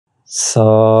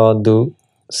සාදු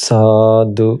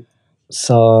සාදු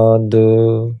සාදු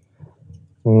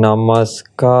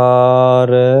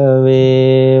නමස්කාර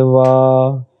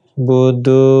වේවා බුදුරුවනට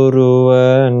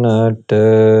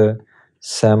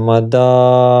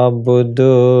සමදා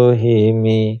බුදු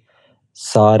හිමි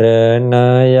සරණ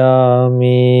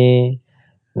යමි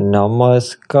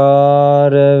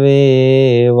නමස්කාර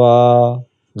වේවා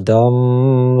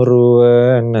ධම්රුවනට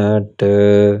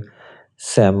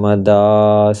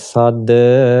සමදා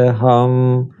සදහම්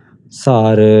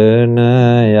සරණ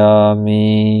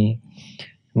යමි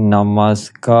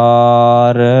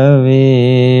නමස්කාර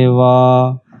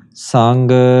වේවා සංඝරුවනට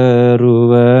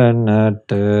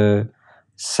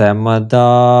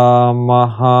සමදා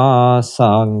මහා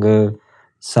සංඝ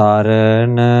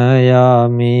සරණ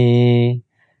යමි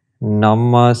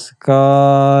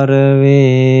නමස්කාර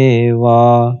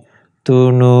වේවා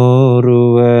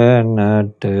තුනුරුවනට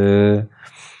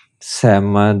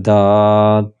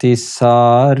සමදා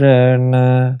තිසරණ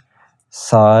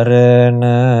සරණ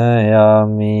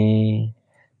යමි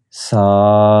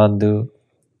සාදු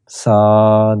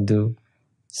සාදු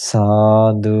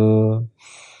සාදු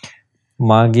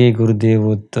මාගේ ගුරු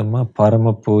දේවෝත්තම පරම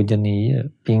පූජනීය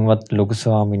පින්වත් ලොකු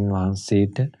ස්වාමින්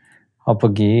වහන්සේට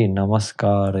අපගේ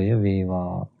নমස්කාරය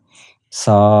වේවා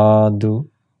සාදු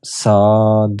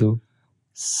සාදු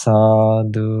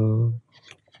සාදු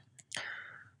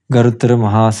ගරුතර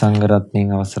මහා සංඝරත්නයන්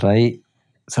අවසරයි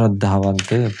ශ්‍රද්ධාවන්ත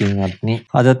පින්වත්නි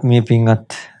අදත් මේ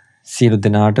පින්වත් සියලු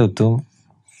දෙනාට උතුම්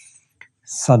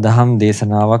සදහම්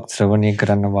දේශනාවක් ශ්‍රවණය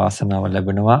කරන්න වාසනාව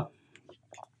ලැබෙනවා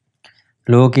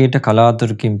ලෝකයට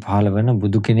කලාතුරකින් පහළ වෙන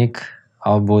බුදු කෙනෙක්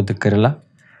අවබෝධ කරලා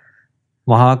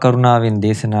මහා කරුණාවෙන්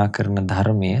දේශනා කරන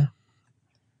ධර්මය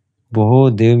බොහෝ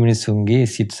දෙව් මිනිසුන්ගේ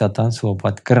සිත් සතන්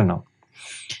සුවපත් කරනවා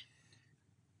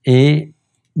ඒ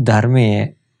ධර්මයේ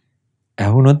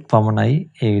ඇහුනොත් පමණයි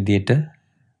ඒ විදිහට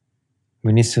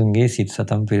මිනිසුන්ගේ සිත්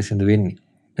සතන් පිරිසිදු වෙන්නේ.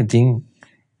 ඉතින්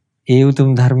ඒ උතුම්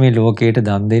ධර්මයේ ලෝකයට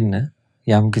දන් දෙන්න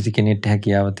යම් කිසි කෙනෙක්ට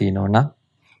හැකියාව තියෙනවා නම්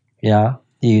එයා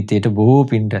ජීවිතේට බොහෝ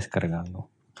පින් රැස් කරගන්නවා.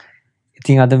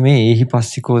 ඉතින් අද මේ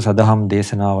ඒහිපස්සිකෝ සදහම්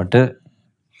දේශනාවට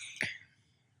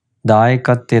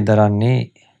දායකත්වයේ දරන්නේ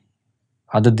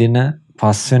අද දින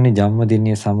 5 වෙනි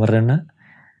ජන්මදිනය සමරන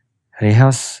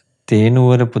රෙහස්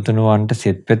තේනුවර පුතුණුවන්ට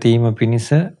සෙත් පැතීම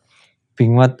පිණිස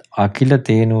පින්වත් අකිල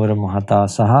තේනුවර මහතා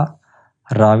සහ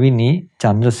රවිනී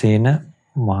චන්ද්‍රසේන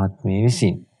මහත්මිය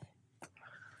විසින්.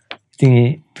 ඉතින් මේ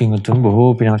පින්වතුන් බොහෝ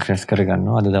පිනක් රැස්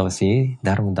කරගන්නවා අද දවසේ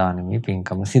ධර්ම දානමය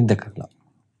පින්කම සිද්ධ කරලා.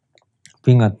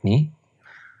 පින්වත්නි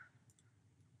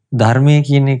ධර්මය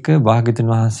කියන එක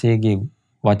භාග්‍යතුන් වහන්සේගේ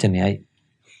වචනයයි.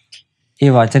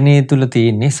 ඒ වචනය තුල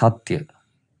තියෙන්නේ සත්‍ය.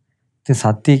 ඉතින්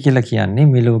සත්‍ය කියලා කියන්නේ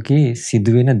මේ ලෝකේ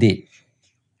සිදුවෙන දේ.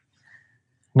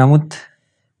 නමුත්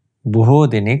බොහෝ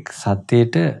දෙනෙක්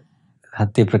සත්‍යයට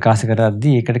සත්‍ය ප්‍රකාශ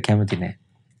කරද්දී ඒකට කැමති නැහැ.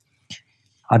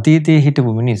 අතීතයේ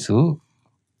හිටපු මිනිස්සු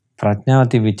ප්‍රඥාව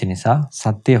තිබෙච්ච නිසා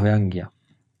සත්‍ය හොයන් ගියා.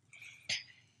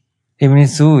 ඒ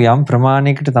මිනිස්සු යම්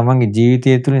ප්‍රමාණයකට තමන්ගේ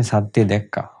ජීවිතය තුළින් සත්‍ය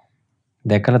දැක්කා.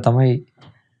 දැකලා තමයි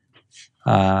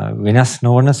වෙනස්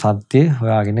නොවන සත්‍ය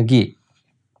හොයාගෙන ගියේ.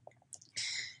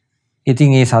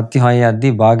 ඉතින් මේ සත්‍ය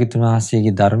හොයද්දී භාග්‍යතුන්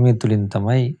වහන්සේගේ ධර්මයේ තුලින්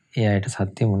තමයි එයාට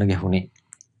සත්‍ය මුණ ගැහුනේ.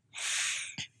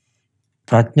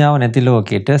 ප්‍රඥාව නැති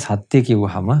ලෝකෙට සත්‍ය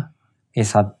කිව්වහම ඒ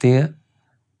සත්‍ය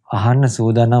අහන්න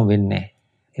සූදානම් වෙන්නේ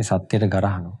ඒ සත්‍යයට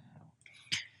ගරහනවා.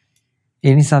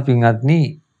 ඒ නිසා පින්වත්නි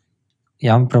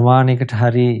යම් ප්‍රමාණයකට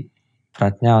හරි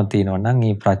ප්‍රඥාව තියෙනවා නම්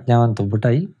මේ ප්‍රඥාවන්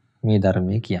ඔබටයි මේ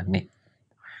ධර්මයේ කියන්නේ.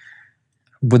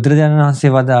 බුදුරජාණන්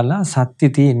වහන්සේ වදාලා සත්‍ය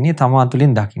තියෙන්නේ තමා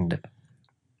තුළින් දකින්න.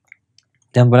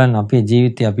 දැන් බලන්න අපේ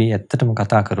ජීවිතය අපි ඇත්තටම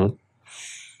කතා කරොත්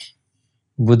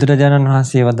බුදුරජාණන්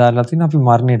වහන්සේ වදාලා තියෙන අපි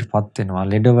මරණයටපත් වෙනවා,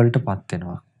 ලෙඩ වලටපත්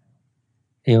වෙනවා.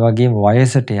 ඒ වගේම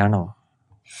වයසට යනවා.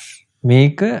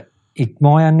 මේක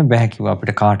ඉක්මවා යන්න බෑ කිව්වා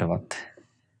අපිට කාටවත්.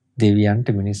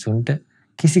 දෙවියන්ට මිනිසුන්ට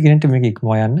කිසි කෙනෙකුට මේක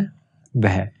ඉක්මවා යන්න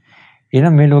බෑ.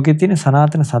 එහෙනම් මේ ලෝකේ තියෙන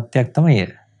සනාතන සත්‍යයක් තමයි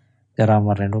ඒ. ජරා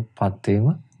මරණයටපත් වීම,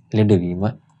 ලෙඩවීම.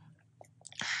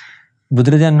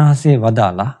 බුදුරජාණන් වහන්සේ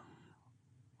වදාලා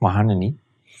මහණෙනි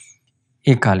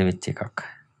ඒ කාලෙ වෙච්ච එකක්.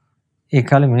 ඒ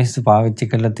කාලේ මිනිස්සු පාවිච්චි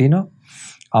කරලා තිනවා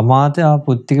අමාත්‍ය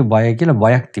පුත්තික බය කියලා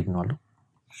බයක් තිබුණලු.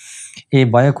 ඒ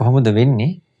බය කොහොමද වෙන්නේ?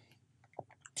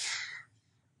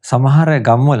 සමහර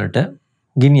ගම් වලට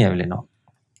ගිනි ඇවිලෙනවා.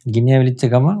 ගිනි ඇවිලිච්ච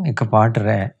ගමන් එකපාරට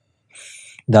රෑ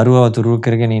දරුවව තුරු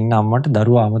කරගෙන ඉන්න අම්මට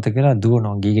දරුවා අමතක කරලා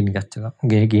දුවනවා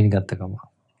ගිනි ගත්ත ගමන්.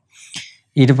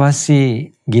 ඊට පස්සේ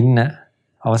ගින්න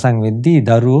අවසන් වෙද්දී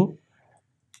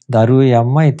දරුවේ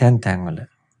අම්මයි තැන් වල.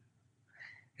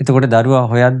 එතකොට දරුවා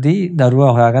හොයද්දී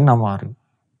දරුවා හොයාගන්න අමාරුයි.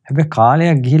 හැබැයි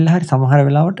කාලයක් ගිහිල්ලා හරි සමහර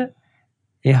වෙලාවට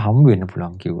ඒ හම්බ වෙන්න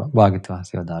පුළුවන් කිව්වා භාග්‍යවතුන්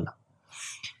වහන්සේ වදාලා.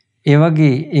 ඒ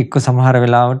වගේ එක්ක සමහර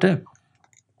වෙලාවට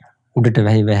උඩට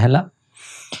වැහි වැහැලා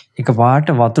එකපාරට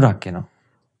වතුරක් එනවා.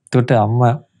 එතකොට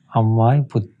අම්මායි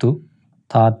පුතු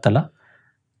තාත්තලා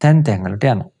තැන් වලට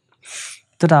යනවා.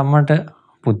 එතකොට අම්මට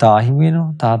පුතා අහිමි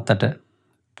වෙනවා, තාත්තට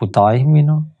පුතා අහිමි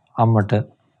වෙනවා, අම්මට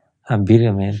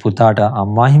බිරමේ පුතාට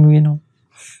අම්මා අහිමි වෙනවා.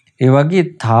 ඒ වගේ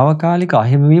తాවකාලික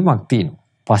අහිමි වීමක් තියෙනවා.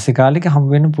 පස්සේ කාලෙක හම්බ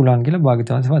වෙන්න පුළුවන් කියලා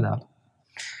භාග්‍යවතුන් වහන්සේ වදාළා.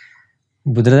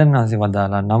 බුදුරජාණන් වහන්සේ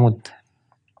වදාළා නමුත්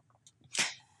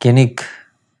කෙනෙක්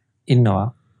ඉන්නවා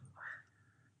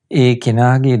ඒ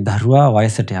කෙනාගේ දරුවා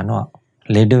වයසට යනවා,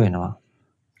 ලෙඩ වෙනවා,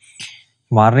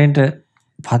 මරණයට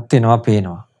පත් වෙනවා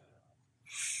පේනවා.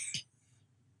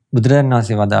 බුදුරජාණන්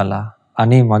වහන්සේ වදාලා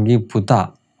අනේ මගේ පුතා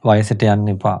වයසට යන්න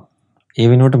එපා. ඒ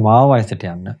වෙනුවට මාව වයසට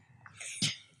යන්න.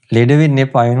 ලෙඩ වෙන්න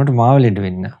එපා. ඒ වෙනුවට මාව ලෙඩ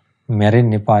වෙන්න.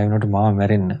 මැරෙන්න එපා. ඒ වෙනුවට මාව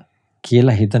මැරෙන්න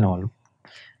කියලා හිතනවලු.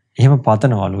 එහෙම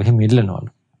පතනවලු. එහෙම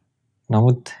ඉල්ලනවලු.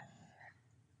 නමුත්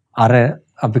අර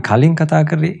අපි කලින් කතා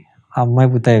කරේ අම්මයි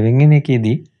පුතයි වෙන්ගෙන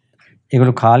එකේදී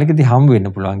ඒගොල්ලෝ කාලෙකදී හම්බ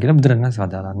වෙන්න පුළුවන් කියලා බුදුරජාණන් වහන්සේ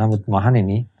වදාලා. නමුත්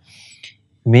මහණෙනි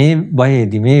මේ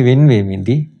බයේදී මේ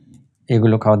වෙන්වීමේදී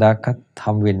ඒගොල්ලෝ කවදාකවත්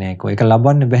හම්බ වෙන්නේ නැහැ. ඒක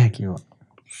ලබන්න බෑ කිව්වා.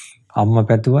 අම්මා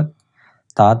පැතුවත්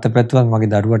තාත්තා පැතුවත්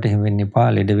මගේ දරුවට එහෙම වෙන්න එපා,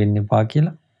 ලෙඩ වෙන්න එපා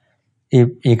කියලා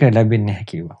ඒක ලැබෙන්නේ නැහැ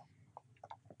කිව්වා.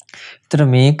 ඒතර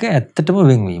මේක ඇත්තටම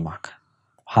වෙන්වීමක්.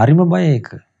 හරිම බය ඒක.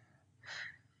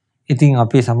 ඉතින්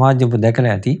අපේ සමාජය ඔබ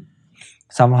දැකලා ඇති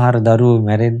සමහර දරුවෝ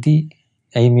මැරෙද්දී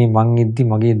ඇයි මේ මං ඉද්දි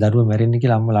මගේ දරුවා මැරෙන්නේ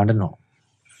කියලා අම්මලා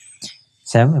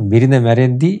අඬනවා. බිරිඳ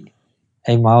මැරෙද්දී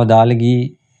ඇයි මාව දාලා ගියේ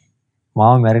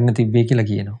මාව මැරෙන්න තිබ්බේ කියලා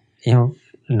කියනවා. එහෙම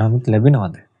නමුත්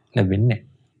ලැබෙනවද? ලැබෙන්නේ නැහැ.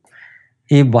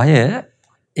 ඒ බය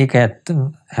ඒක ඇත්ත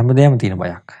හැමදේම තියෙන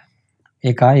බයක්.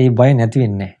 ඒක ආයේ ඒ බය නැති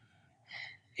වෙන්නේ නැහැ.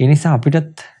 ඒ නිසා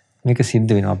අපිටත් මේක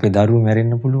සිද්ධ වෙනවා. අපේ දරුවෝ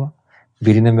මැරෙන්න පුළුවන්,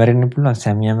 බිරිඳ මැරෙන්න පුළුවන්,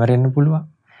 සැමියා මැරෙන්න පුළුවන්.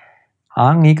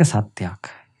 ආන් ඒක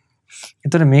සත්‍යයක්.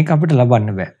 ඒතර මේක අපිට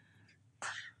ලබන්න බෑ.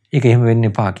 ඒක එහෙම වෙන්න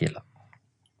එපා කියලා.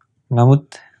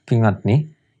 නමුත් පින්වත්නි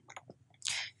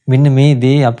මෙන්න මේ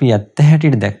දේ අපි ඇත්ත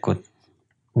හැටියට දැක්කොත්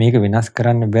මේක වෙනස්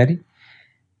කරන්න බැරි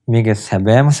මේක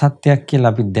සැබෑම සත්‍යයක්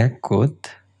කියලා අපි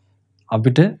දැක්කොත්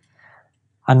අපිට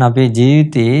අන්න අපේ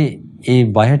ජීවිතයේ ඒ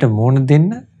බයට මුහුණ දෙන්න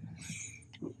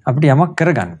අපිට යමක්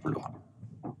කරගන්න පුළුවන්.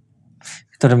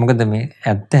 ඒතර මොකද මේ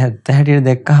ඇත්ත හැටියට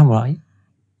දැක්කහමයි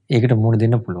ඒකට මුහුණ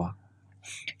දෙන්න පුළුවන්.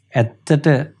 ඇත්තට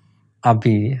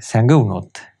අපි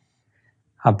සැඟවුනොත්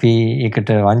අපි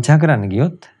ඒකට වංචා කරන්න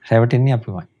ගියොත් රැවටෙන්නේ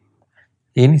අපිමයි.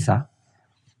 ඒ නිසා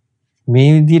මේ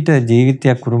විදිහට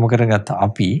ජීවිතයක් උරුම කරගත්ත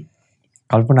අපි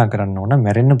කල්පනා කරන්න ඕන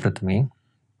මැරෙන්න ප්‍රථමයෙන්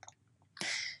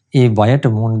ඒ බයට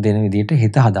මුහුණ දෙන විදිහට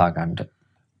හිත හදාගන්න.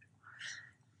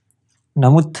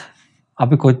 නමුත්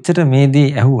අපි කොච්චර මේ දේ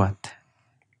ඇහුවත්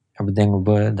අපි දැන් ඔබ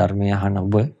ධර්මය අහන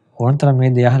ඔබ ඕනතරම්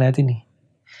මේ දේ අහලා ඇතිනේ.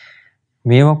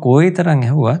 මේවා කොයිතරම්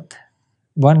ඇහුවත්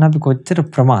වань අපි කොච්චර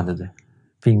ප්‍රමාදද?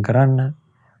 පින් කරන්න,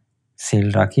 සීල්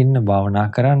රකින්න, භාවනා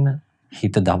කරන්න,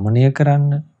 හිත දමනය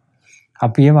කරන්න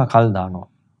අපි ඒවා කල් දානවා.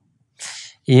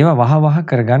 ඒවා වහ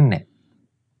කරගන්නේ.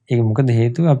 ඒක මොකද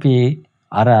හේතුව අපි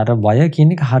අර බය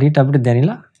කියන එක හරියට අපිට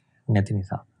දැනෙලා නැති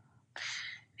නිසා.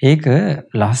 ඒක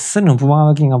ලස්සන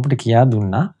උපමාවකින් අපිට කියා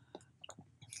දුන්නා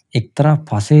එක්තරා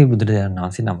පසේ බුදුරජාණන්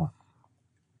වහන්සේ නම.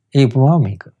 ඒ උපමාව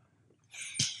මේක.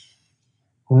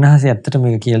 උන්වහන්සේ ඇත්තට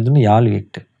මේක කියලා දුන්නේ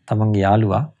යාළුවෙක්ට. තමන්ගේ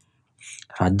යාළුවා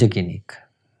රජ කෙනෙක්.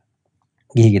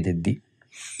 ගිහි ගෙදෙද්දි.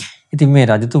 ඉතින් මේ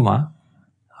රජතුමා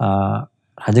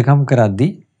රජකම්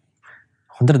කරද්දී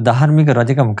හොඳට ධාර්මික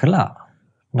රජකම් කළා.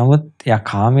 නමුත් එයා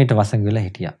කාමයට වසඟ වෙලා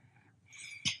හිටියා.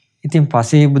 ඉතින්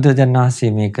පසේ බුදුරජාණන්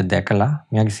වහන්සේ මේක දැකලා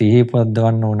මෙයාගේ සිහිය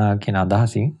පොද්දවන්න ඕන කියන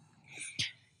අදහසින්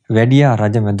වැඩියා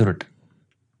රජ මැදුරට.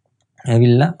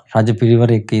 ඇවිල්ලා රජ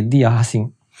පිරිවරයක ඉද්දී අහසින්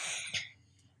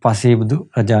පසේ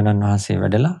බුදුරජාණන් වහන්සේ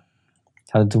වැඩලා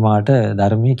රජතුමාට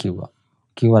ධර්මයේ කිව්වා.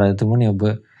 කිව්වා රජතුමනි ඔබ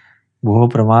බොහෝ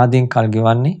ප්‍රමාදයෙන් කල්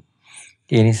ගෙවන්නේ.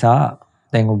 ඒ නිසා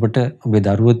දැන් ඔබට ඔබේ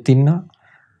දරුවොත් ඉන්නවා.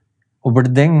 ඔබට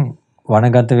දැන්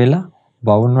වනගත වෙලා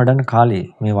බවුන් වඩන කාලේ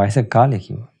මේ වයසක කාලේ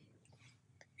කිව්වා.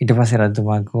 ඊට පස්සේ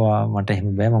රජතුමා කිව්වා මට එහෙම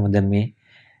බෑ. මම දැන් මේ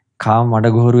කාම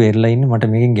මඩගොහරු එරලා ඉන්නේ.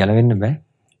 මට මේකෙන් ගැලවෙන්න බෑ.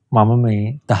 මම මේ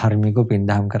ධර්මිකව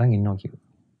පින්දහම් කරන් ඉන්නවා කිව්වා.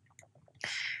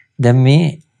 දැන් මේ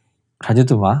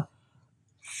රජතුමා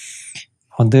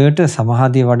හොඳට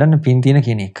සමාධිය වඩන්න පින් තියෙන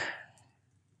කෙනෙක්.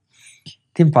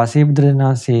 ඉතින් පසේ බුදුරජාණන්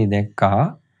වහන්සේ දැක්කා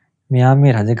මෙයා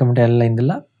මේ රජකමට ඇල්ලලා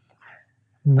ඉඳලා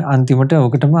අන්තිමට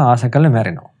ඔකටම ආස කරලා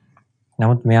මැරෙනවා.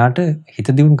 නමුත් මෙයාට හිත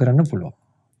දියුණු කරන්න පුළුවන්.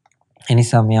 ඒ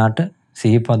නිසා මෙයාට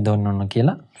සිහිපත් දවන්න ඕන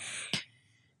කියලා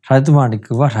රජතුමාට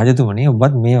කිව්වා රජතුමනි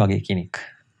ඔබත් මේ වගේ කෙනෙක්.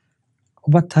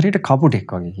 ඔබත් හරියට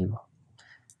කපුටෙක් වගේ කිව්වා.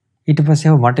 ඊට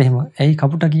පස්සේ මට එහෙම ඇයි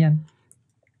කපුටා කියන්නේ?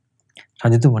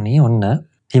 රජතුමනි ඔන්න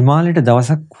හිමාලයට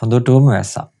දවසක් හොඳටම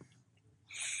වැස්සා.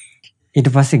 ඊට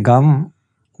පස්සේ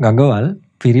ගඟවල්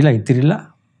පිරීලා ඉතිරිලා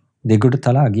දෙගොඩ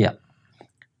තලා ගියා.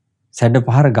 සැඩ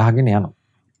පහර ගහගෙන යනවා.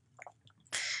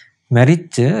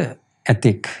 මැරිච්ච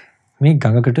ඇතෙක් මේ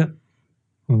ගඟකට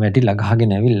වැටිලා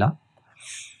ගහගෙන ඇවිල්ලා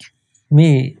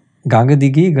මේ ගඟ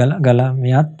දිගේ ගල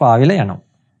මෙයාත් පාවෙලා යනවා.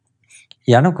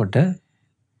 යනකොට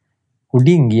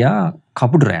උඩින් ගියා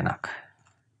කපුටු රෑනක්.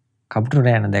 කපුටු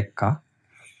රෑන දැක්කා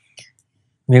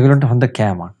මේගොල්ලන්ට හොඳ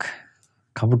කෑමක්.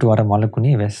 කපුටු වර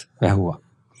මලකුණේ වැහුවා.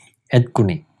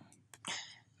 ඇත්කුණේ.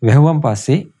 වැහුවන්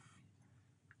පස්සේ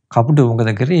කපුටු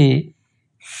මොකද කරේ?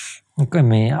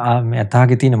 මේ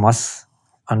ඇතාගේ තියෙන මස්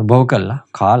අනුභව කළා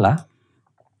කාලා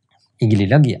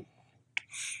ඉගිලිලා ගියා.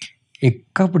 එක්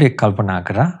කපුටෙක් කල්පනා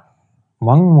කරා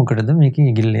මං මොකටද මේකෙන්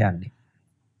ඉගිල්ලා යන්නේ?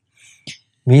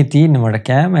 මේ තියෙන මට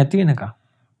කෑම ඇති වෙනකම්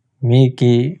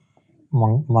මේකේ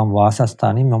මම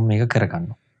වාසස්ථානේ මම මේක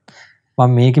කරගන්නවා.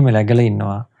 මම මේකෙම läගලා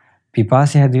ඉන්නවා.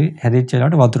 පිපාසය හැදිච්ච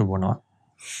වෙලාවට වතුර බොනවා.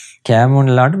 කෑම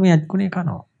වුණලාට මේ ඇත්කුණේ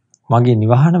කනවා. මගේ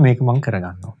නිවහන මේක මම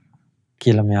කරගන්නවා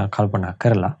කියලා මෙයා කල්පනා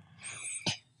කරලා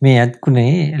මේ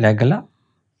ඇත්කුණේ läගලා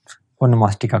ඔන්න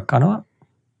මස් ටිකක් කනවා.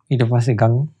 ඊට පස්සේ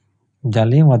ගම්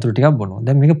ජලයෙන් වතුර ටිකක් බොනවා.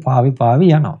 දැන් මේක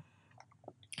පාවි යනවා.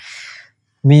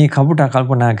 මේ කපුටා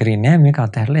කල්පනා කරේ නෑ මේක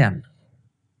අතහැරලා යන්න.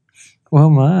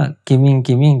 කොහොම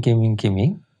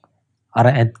කිමින් අර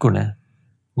ඇත්කුණ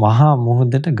මහා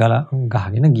මුහුදට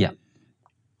ගහගෙන ගියා.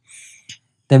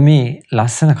 දැන් මේ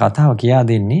ලස්සන කතාව කියා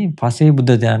දෙන්නේ පසේ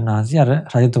බුද්ධ වහන්සේ අර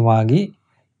රජතුමාගේ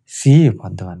සිහිය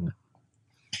උපද්දවන්න.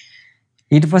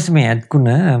 ඊට පස්සේ මේ ඇත්කුණ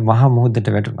මහා මුහුදට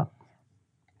වැටුණා.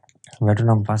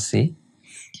 වැටුණන් පස්සේ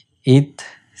ඒත්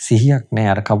සිහියක්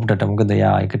නෑ අර කපුටට. මොකද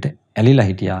එයා එකට ඇලිලා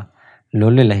හිටියා,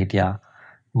 ලොල් වෙලා හිටියා.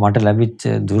 මට ලැබිච්ච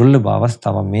දුර්ලභ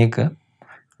අවස්ථාව මේක.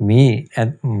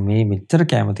 මේ මෙච්චර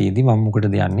කැම තියෙදි මම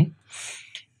මොකටද යන්නේ?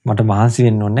 මට මහන්සි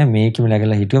වෙන්න ඕනේ නෑ. මේකෙම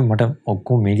läගලා හිටියොත් මට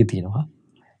ඔක්කොම මේකේ තියෙනවා.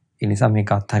 ඒ නිසා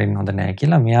මේක අත්හරින්න හොඳ නෑ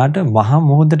කියලා මෙයාට මහා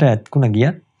මොහොතට ඇත්කුණ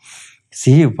ගියත්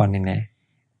සිහිය උපන්නේ නෑ.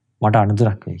 මට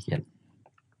අනුතරක් වෙයි කියලා.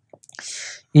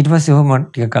 ඊට පස්සේ ඔහොම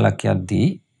ටික කලක් යද්දී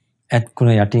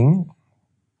ඇත්කුණ යටින්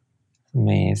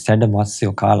මේ සැඩ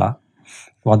මත්ස්‍යෝ කාලා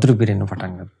වතුර පිරෙන්න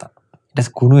පටන් ගත්තා. ඊට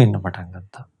පස්සේ කුණු වෙන්න පටන්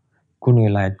ගත්තා. කුණු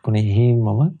වෙලා ඇත්කුණේ හිමම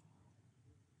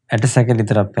ඇට සැකලි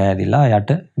විතර පෑදිලා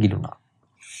යට ගිලුණා.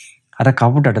 අර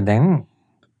කපුටට දැන්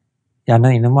යන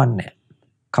ඉනමන්නේ.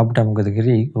 කපුටා මොකද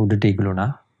කරේ? උඩට ඉගලුණා.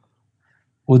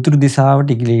 උතුරු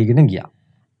දිශාවට ඉගලීගෙන ගියා.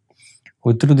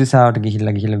 උතුරු දිශාවට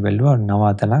ගිහිල්ලා බැලුවා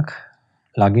නවතනක්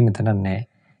ළඟින් තැනක් නැහැ.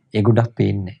 ඒ ගොඩක්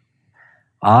පේන්නේ.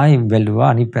 ආයෙ බැලුවා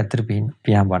අනිත් පැත්තට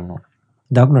පියාඹන්න ඕන.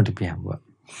 දකුණට පියාඹුවා.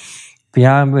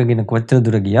 පියාඹගෙන කොච්චර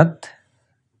දුර ගියත්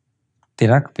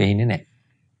තෙරක් පේන්නේ නැහැ.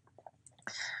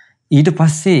 ඊට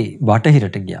පස්සේ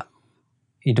බටහිරට ගියා.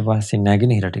 ඊට පස්සේ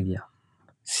නැගෙනහිරට ගියා.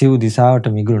 සිව් දිශාවට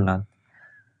මිගුණා.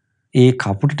 ඒ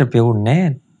කපුටට පෙවුන්නේ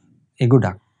ඒ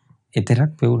ගොඩක්. ඒ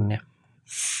තෙරක් පෙවුන්නේ නැහැ.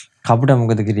 කපුටා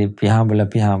මොකද කරේ?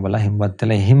 පියාඹලා හිම්බත්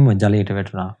වෙලා එහෙම්ම ජලයට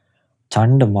වැටුණා.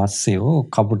 ඡණ්ඩ මත්ස්‍යෝ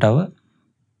කපුටව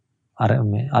අර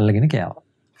මේ අල්ලගෙන කෑවා.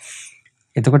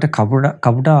 එතකොට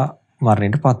කපුටා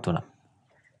මරණයටපත් වුණා.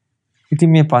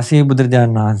 ඉතින් මේ පසේ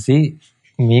බුදුරජාණන් වහන්සේ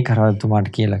මේ කරවතුමාට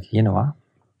කියලා කියනවා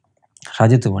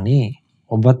රජතුමනි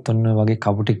ඔබත් ඔන්න වගේ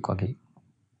කපුටෙක් වගේ.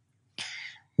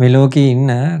 මේ ලෝකේ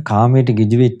ඉන්න කාමයට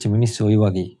ගිජු වෙච්ච මිනිස්සු ඔය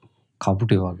වගේ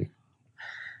කපුටෝ වගේ.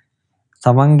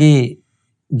 තමන්ගේ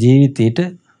ජීවිතේට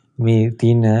මේ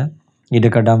තියෙන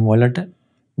ඉඩකඩම් වලට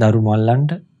දරු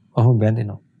මල්ලන්ට ඔහු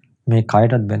බැඳෙනවා. මේ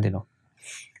කයටත් බැඳෙනවා.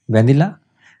 බැඳිලා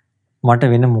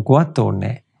මට වෙන මොකවත් ඕනේ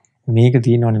නැහැ. මේක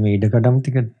තියෙනවනේ මේ ඉඩකඩම්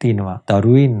ටික තියෙනවා.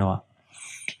 දරුවෝ ඉන්නවා.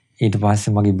 ඊට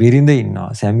පස්සේ මගේ බිරිඳ ඉන්නවා.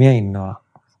 සැමියා ඉන්නවා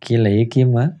කියලා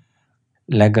ඒකෙම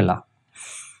läගලා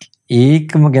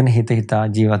ඒකම ගැන හිතා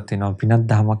ජීවත් වෙනවා. පිනක්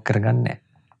දහමක් කරගන්නේ නැහැ.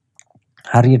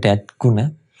 හරියට ඇත්කුණ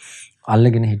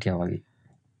අල්ලගෙන හිටියා වගේ.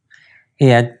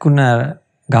 ඒ ඇත්කුණ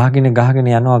ගහගෙන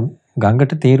යනවා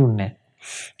ගඟට තේරුන්නේ නැහැ.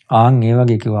 ආන් ඒ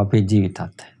වගේ කිව්වා අපේ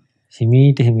ජීවිතත්.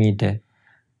 හිමීට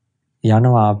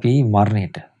යනවා අපි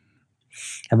මරණයට.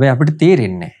 හැබැයි අපිට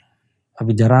තේරෙන්නේ නැහැ.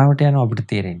 අපි ජරාවට යනවා අපිට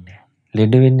තේරෙන්නේ නැහැ.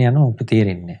 ලෙඩ වෙන්න යනවා අපිට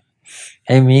තේරෙන්නේ නැහැ.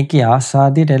 ඇයි මේකේ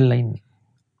ආස්වාදයට ඇල්ලලා ඉන්නේ?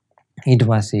 ඊට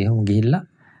පස්සේ එහෙම ගිහිල්ලා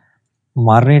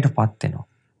මරණයටපත් වෙනවා.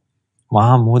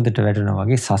 මහා මොහොතට වැටෙනවා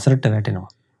වගේ සසරට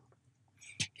වැටෙනවා.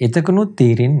 එතකනොත්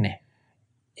තේරෙන්නේ නැහැ.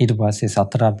 ඊට පස්සේ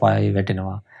සතර අපායේ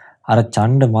වැටෙනවා. අර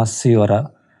ඡණ්ඩ මත්ස්‍යවර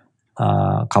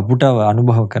කපුටව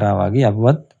අනුභව කරා වගේ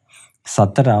අපවත්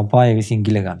සතර අපායේ විසින්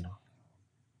ගිල ගන්නවා.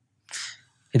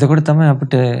 එතකොට තමයි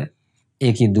අපිට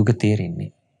ඒකේ දුක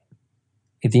තේරෙන්නේ.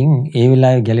 ඉතින් ඒ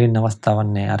වෙලාවේ ගැලවෙන්න අවස්ථාවක්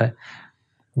නැහැ. අර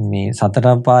මේ සතර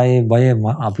අපායේ බය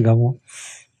අපි ගමු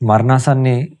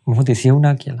මරණාසන්නේ මොහොතේ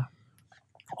සිවුණා කියලා.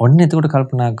 ඔන්න එතකොට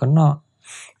කල්පනා කරනවා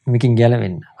මේකෙන්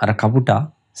ගැලවෙන්න. අර කපුටා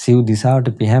සිව්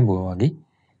දිසාවට පිහැඹුවා වගේ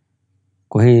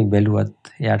කොහේ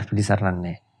බැලුවත් එයාට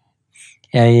පිළිසරණන්නේ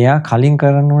නැහැ. එයා කලින්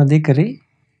කරන්න ඕන දේ කරේ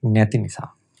නැති නිසා.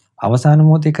 අවසාන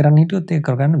මොහොතේ කරන්න හිටියොත් ඒක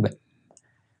කරගන්න බෑ.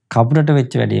 කපුටට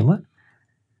වෙච්ච වැඩේම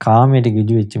කාමයට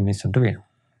ගිජු වෙච්ච මිනිස්සුන්ට වෙනවා.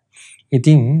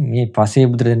 ඉතින් මේ පසේ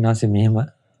බුදුරජාණන් වහන්සේ මෙහෙම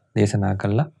දේශනා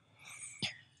කළා.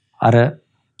 අර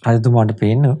රජතුමාට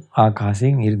පේන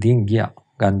ආකාශයෙන් 이르දීන් ගියා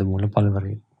ගන්ධමූල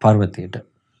පර්වතයට.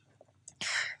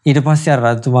 ඊට පස්සේ අර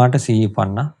රජතුමාට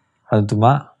සීපන්න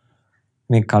රජතුමා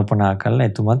මේ කල්පනා කරලා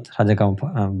එතුමත් රජකම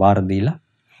බාර දීලා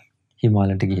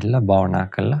හිමාලයට ගිහිල්ලා භාවනා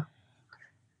කළා.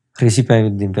 ඍෂි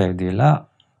පැවිදි වෙලා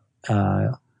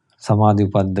සමාධි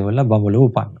උපද්දවලා බඹලෝ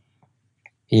උපන්න.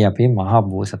 ඒ අපේ මහා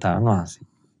බෝසතාණන් වහන්සේ.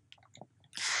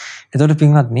 එතකොට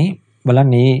පින්වත්නි බලන්න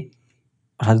මේ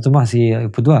රජතුමා සිය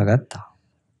උපදවා ගත්තා.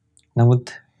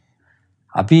 නමුත්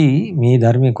අපි මේ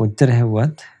ධර්මයේ කොච්චර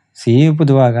හැවුවත් සිය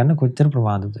උපදවා ගන්න කොච්චර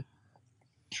ප්‍රමාදද?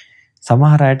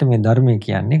 සමහර අයට මේ ධර්මය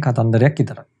කියන්නේ කතන්දරයක්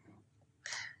විතරයි.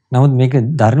 නමුත් මේක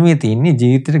ධර්මයේ තියෙන්නේ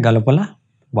ජීවිතේට ගලපලා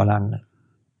බලන්න.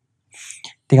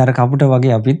 ඉතින් අර කපුට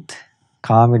වගේ අපිත්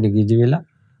කාමෙට ගිජු වෙලා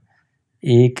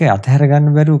ඒක අතහැර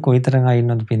ගන්න බැරුව කොයිතරම් අය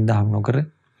ඉන්නවද පින්දහම් නොකර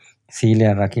සීලය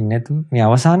රකින්න නැතුව මේ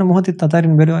අවසාන මොහොතේ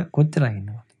අතරින් බැරුව කොච්චර අය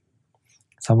ඉන්නවද?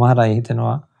 සමහර අය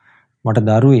හිතනවා මට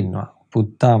දරුවෝ ඉන්නවා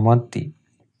පුත්තා මත්ති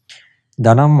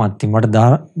ධනම් මත්ති මට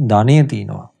ධනෙ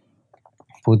තියෙනවා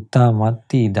පුත්තා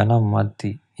මත්ති ධනම් මත්ති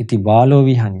ඉති බාලෝ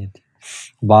විහඤ්ඤති.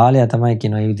 බාලයා තමයි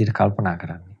කියන ඒ විදිහට කල්පනා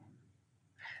කරන්නේ.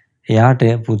 එයාට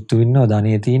පුතු ඉන්නවා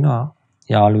ධනෙ තියෙනවා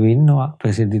යාළුවෝ ඉන්නවා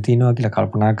ප්‍රසිද්ධි තියෙනවා කියලා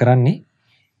කල්පනා කරන්නේ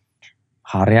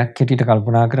හරයක් හැටියට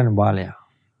කල්පනා කරන බාලයා.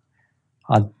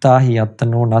 අත්තාහි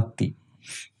අත්තනෝ නත්ති.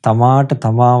 තමාට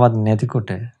තමාවත්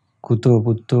නැතිකොට කුතෝ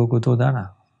පුත්තෝ කුතෝ දාන.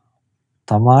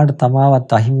 තමාට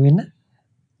තමාවත් අහිමි වෙන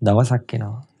දවසක්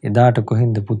එනවා. එදාට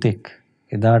කොහෙන්ද පුතෙක්?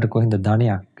 එදාට කොහෙන්ද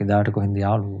ධනයක්? එදාට කොහෙන්ද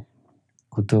යාළුවෝ?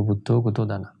 කුතෝ පුත්තෝ කුතෝ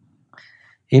දාන.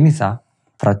 ඒ නිසා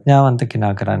ප්‍රඥාවන්ත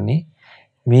කෙනා කරන්නේ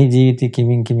මේ ජීවිතේ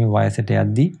කිමින් කිමින් වයසට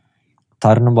යද්දී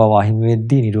තරුණ බව අහිමි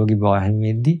වෙද්දී නිරෝගී බව අහිමි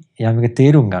වෙද්දී එයා මේක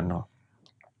තේරුම් ගන්නවා.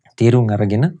 තේරුම්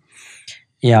අරගෙන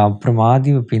එයා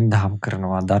අප්‍රමාදීව පින්දහම්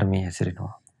කරනවා ධර්මයේ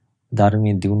හැසිරෙනවා.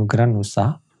 ධර්මයේ දියුණු කරන්න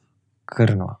උත්සාහ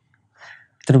කරනවා.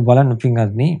 ඒතර බලන්න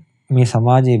පින්වත්නි මේ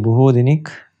සමාජයේ බොහෝ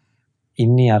දෙනෙක්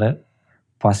ඉන්නේ අර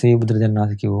පසේ බුදුරජාණන්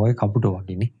වහන්සේ කිව්වා වගේ කපුටෝ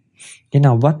වගේනේ. එන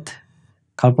ඔබත්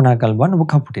කල්පනා කරලා බලන්න ඔබ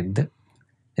කපුටෙක්ද?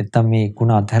 නැත්නම් මේ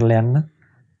ಗುಣ අතහැරලා යන්න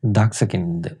දක්ෂ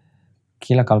කෙනෙක්ද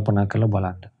කියලා කල්පනා කරලා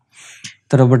බලන්න.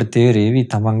 ඒතර ඔබට තේරෙවි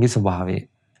තමන්ගේ ස්වභාවය.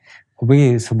 ඔබේ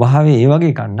ස්වභාවය ඒ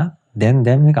වගේ කන්න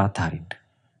දැන් මේක අතහරින්න.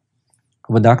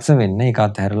 ඔබ දක්ෂ වෙන්න ඒක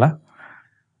අතහැරලා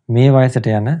මේ වයසට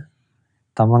යන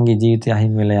තමන්ගේ ජීවිතය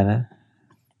අහිමි වෙලා යන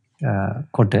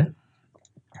කොට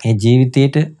ඒ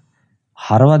ජීවිතේට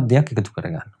හරවත් දෙයක් එකතු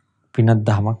කරගන්න. පිනක්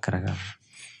දහමක් කරගන්න.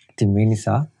 ඉතින් මේ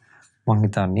නිසා මම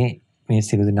හිතන්නේ මේ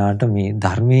සියලු දෙනාට මේ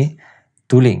ධර්මයේ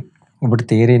තුලින් ඔබට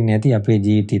තේරෙන්නේ නැති අපේ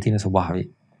ජීවිතයේ තියෙන ස්වභාවය.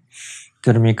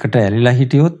 ඒතර මේකට ඇලිලා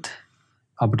හිටියොත්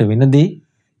අපිට වෙන දේ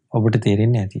ඔබට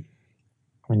තේරෙන්නේ නැති.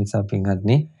 මේ නිසා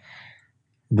පින්වත්නි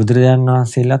බුදුරජාණන්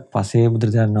වහන්සේලාත් පසේ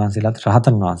බුදුරජාණන් වහන්සේලාත්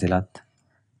රහතන් වහන්සේලාත්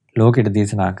ලෝකෙට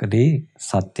දේශනා කළේ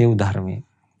සත්‍ය වූ ධර්මය.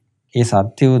 ඒ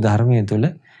සත්‍ය වූ ධර්මයේ තුල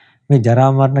මේ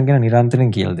ජරා මරණ ගැන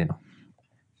නිරන්තරයෙන් කියලා දෙනවා.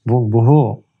 බොහෝ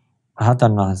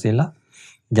රහතන් වහන්සේලා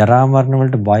ජරා මරණ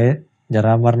වලට බය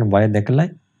ජරා මරණ බය දැකලා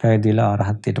පැවිදිලා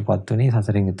අරහත්ත්වයටපත් වුණේ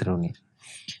සසරින් ඈතර වුණේ.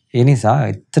 ඒ නිසා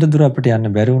ඈතර දුර අපිට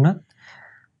යන්න බැරි වුණත්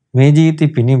මේ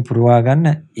ජීවිතේ පිණින් පුරවා ගන්න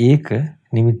ඒක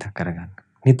නිමිත්තක් කරගන්න.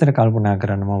 නිතර කල්පනා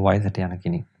කරන්න මම වයසට යන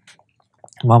කෙනෙක්.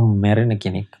 මම මැරෙන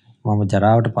කෙනෙක්. මම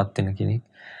ජරාවටපත් වෙන කෙනෙක්.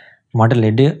 මට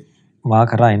ලෙඩ මා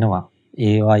කරා එනවා.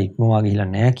 ඒවා ඉක්මවා ගිහිලා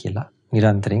නැහැ කියලා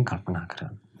නිරන්තරයෙන් කල්පනා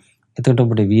කරන්න. එතකොට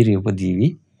ඔබට වීරිය උපදීවි.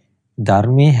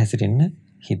 ධර්මයේ හැසිරෙන්න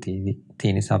හිතේවි.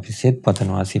 ඒ නිසා අපි සෙත්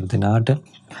පතනවා සිල් දනාට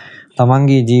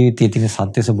තමන්ගේ ජීවිතයේ තියෙන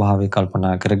සත්‍ය ස්වභාවය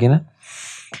කල්පනා කරගෙන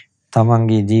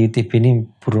තමන්ගේ ජීවිතේ පිණින්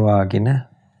පුරවාගෙන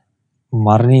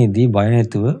මරණයේදී බය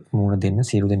නැතුව මුහුණ දෙන්න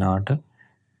සියලු දෙනාට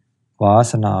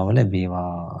වාසනාව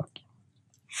ලැබේවා.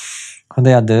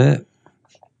 හොඳයි අද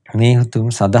මේ උතුම්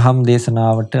සදහම්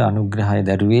දේශනාවට අනුග්‍රහය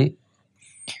දරුවේ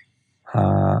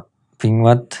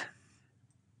පින්වත්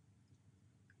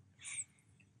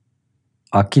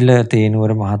අකිල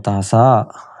තේනුවර මහතා සහ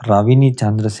රවිනි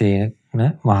චන්ද්‍රසේන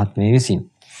මහත්මිය විසින්.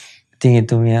 ඉතින්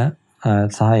එතුමිය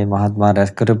සහ මේ මහත්මයා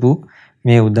රැස් කරපු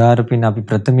මේ උදාර පින් අපි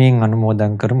ප්‍රථමයෙන්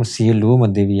අනුමෝදන් කරමු සියලුම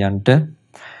දෙවියන්ට.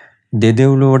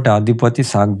 දෙදෙව්ලොවට අධිපති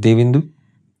සක්දෙවිඳු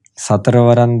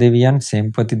සතරවරන් දෙවියන්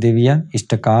සෙම්පති දෙවියන්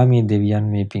ඉෂ්ඨකාමී දෙවියන්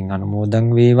මේ පින් අනුමෝදන්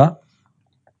වේවා.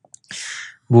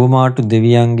 භූමාටු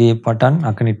දෙවියන්ගේ පටන්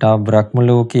අකනිටා බ්‍රහ්ම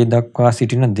ලෝකයේ දක්වා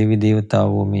සිටින දෙවි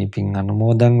දේවතාවෝ මේ පින්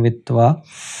අනුමෝදන් වෙත්වා.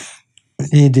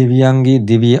 මේ දෙවියන්ගේ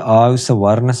දිව්‍ය ආයුෂ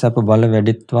වර්ණ සැප බල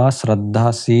වැඩිත්වා.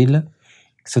 ශ්‍රද්ධා සීල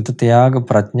සුත ත්‍යාග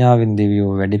ප්‍රඥාවෙන්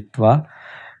දෙවියෝ වැඩිත්වා.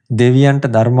 දෙවියන්ට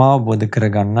ධර්මාවබෝධ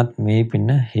කරගන්නත් මේ පින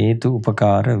හේතු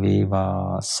උපකාර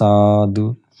වේවා. සාදු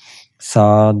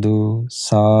සාදු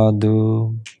සාදු.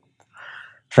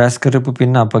 රැස් කරපු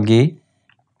පින් අපගේ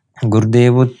ගුරු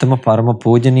දේවෝත්තම පරම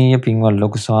පූජනීය පින්වත්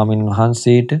ලොකු ස්වාමීන්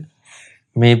වහන්සේට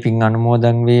මේ පින්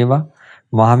අනුමෝදන් වේවා.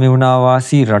 මහමෙවුනා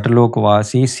වාසී රටලෝක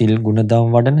වාසී සිල්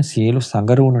ගුණදම් වඩන සියලු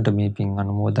සංගරුවනට මේ පින්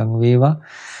අනුමෝදන් වේවා.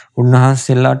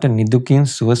 උන්වහන්සේලාට නිදුකින්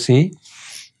සුවසේ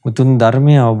උතුම්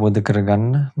ධර්මය අවබෝධ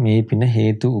කරගන්න මේ පින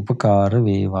හේතු උපකාර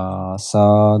වේවා.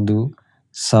 සාදු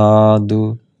සාදු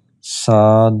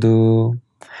සාදු.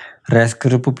 රැස්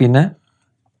කරපු පින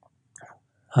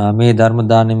මේ ධර්ම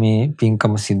දානමේ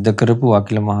පින්කම සිද්ධ කරපු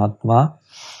අකිල මහත්මයා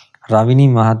රවිනි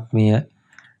මහත්මිය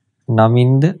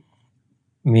නමින්ද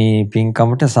මේ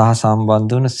පින්කමට සහ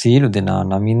සම්බන්ධ වන සීල දෙනා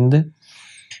නමින්ද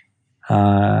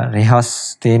රෙහස්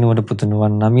තේනුවර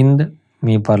පුතුණුවන් නමින්ද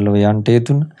මේ පරිලෝක යන්ට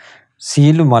යතුන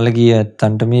සීල මළගිය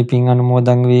ඇත්තන්ට මේ පින්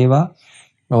අනුමෝදන් වේවා.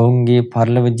 ඔවුන්ගේ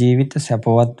පරිලෝක ජීවිත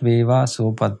සැපවත් වේවා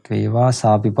සුවපත් වේවා.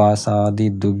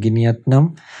 සාපිපාසාදී දුක්ගිනියත් නම්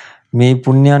මේ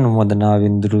පුණ්‍ය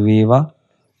අනුමෝදනාවෙන් දුරු වේවා.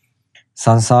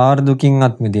 සංසාර දුකින්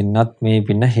අත් මිදෙන්නත් මේ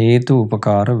පින හේතු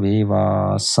උපකාර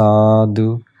වේවා. සාදු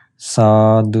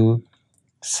සාදු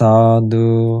සාදු.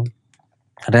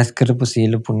 රැස් කරපු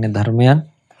සීල පුණ්‍ය ධර්මයන්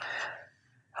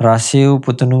රාශිය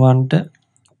පුතුණුවන්ට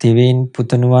තිවෙන්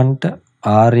පුතුණුවන්ට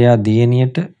ආර්යා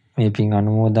දියණියට මේ පින්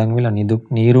අනුමෝදන් වෙලා නිදුක්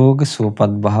නිරෝග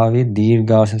සුවපත් භාවයේ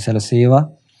දීර්ඝාස සැලසේවා.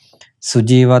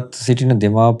 සුජීවත් සිටින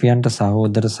දෙමාපියන්ට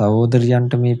සහෝදර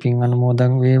සහෝදරියන්ට මේ පින්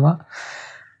අනුමෝදන් වේවා.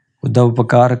 උදව්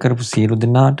උපකාර කරපු සියලු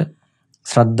දෙනාට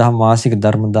ශ්‍රද්ධා මාසික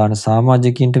ධර්ම දාන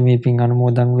සමාජිකින්ට මේ පින්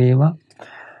අනුමෝදන් වේවා.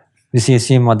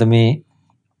 විශේෂයෙන්ම අද මේ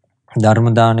ධර්ම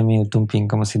දානමේ උතුම්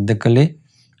පින්කම සිද්ධ කළේ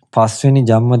 5 වෙනි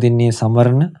ජන්මදිනයේ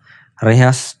සමරන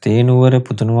රෙහස් තේනුවර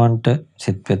පුතුණුවන්ට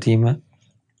සිත පැතීම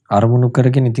අරමුණු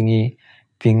කරගෙන ඉතින් මේ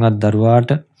පින්වත්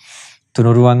දරුවාට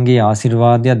තුනුරුවන්ගේ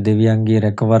ආශිර්වාදයක් දෙවියන්ගේ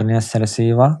රැකවරණයක්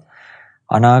සැලසේවා.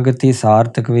 අනාගතේ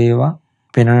සාර්ථක වේවා.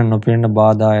 පෙනෙන නොපෙනෙන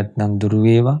බාධා ඇතනම් දුරු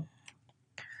වේවා.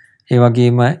 ඒ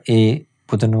වගේම ඒ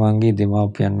පුතුණුවන්ගේ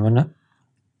දෙමාපියන් වන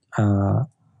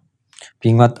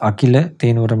පින්වත් අකිල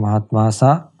තේනුවර මහත්මයා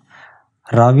සහ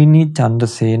රවිනි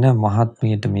චන්ද්‍රසේන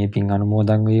මහත්මියට මේ පින්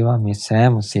අනුමෝදන් වේවා. මේ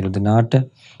සෑම සියලු දෙනාට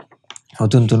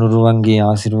උතුම් තුනුරුවන්ගේ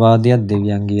ආශිර්වාදයක්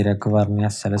දෙවියන්ගේ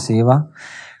රැකවරණයක් සැලසේවා.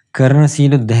 කරන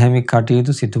සීල දැහැමි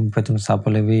කටයුතු සිතුම් පැතුම්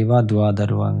සඵල වේවා. දුවා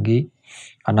දරුවන්ගේ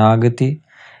අනාගතේ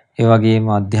ඒ වගේම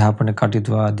අධ්‍යාපන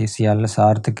කටයුතු ආදී සියල්ල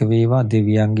සාර්ථක වේවා.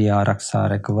 දෙවියන්ගේ ආරක්ෂා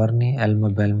රැකවරණේ ඇල්ම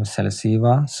බැල්ම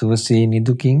සැලසේවා. සුවසේ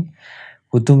නිදුකින්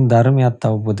උතුම් ධර්මයත්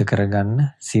අවබෝධ කරගන්න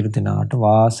සියලු දෙනාට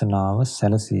වාසනාව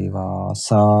සැලසේවා.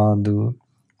 සාදු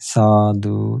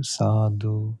සාදු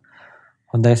සාදු.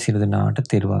 හොඳයි සියලු දෙනාට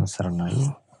තෙරුවන් සරණයි.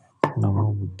 නමෝ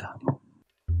බුද්ධාය.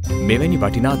 මෙවැනි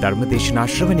වටිනා ධර්ම දේශනා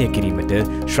ශ්‍රවණය කිරීමට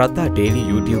ශ්‍රද්ධා ඩේලි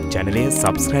YouTube චැනලය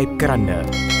සබ්ස්ක්‍රයිබ්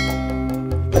කරන්න.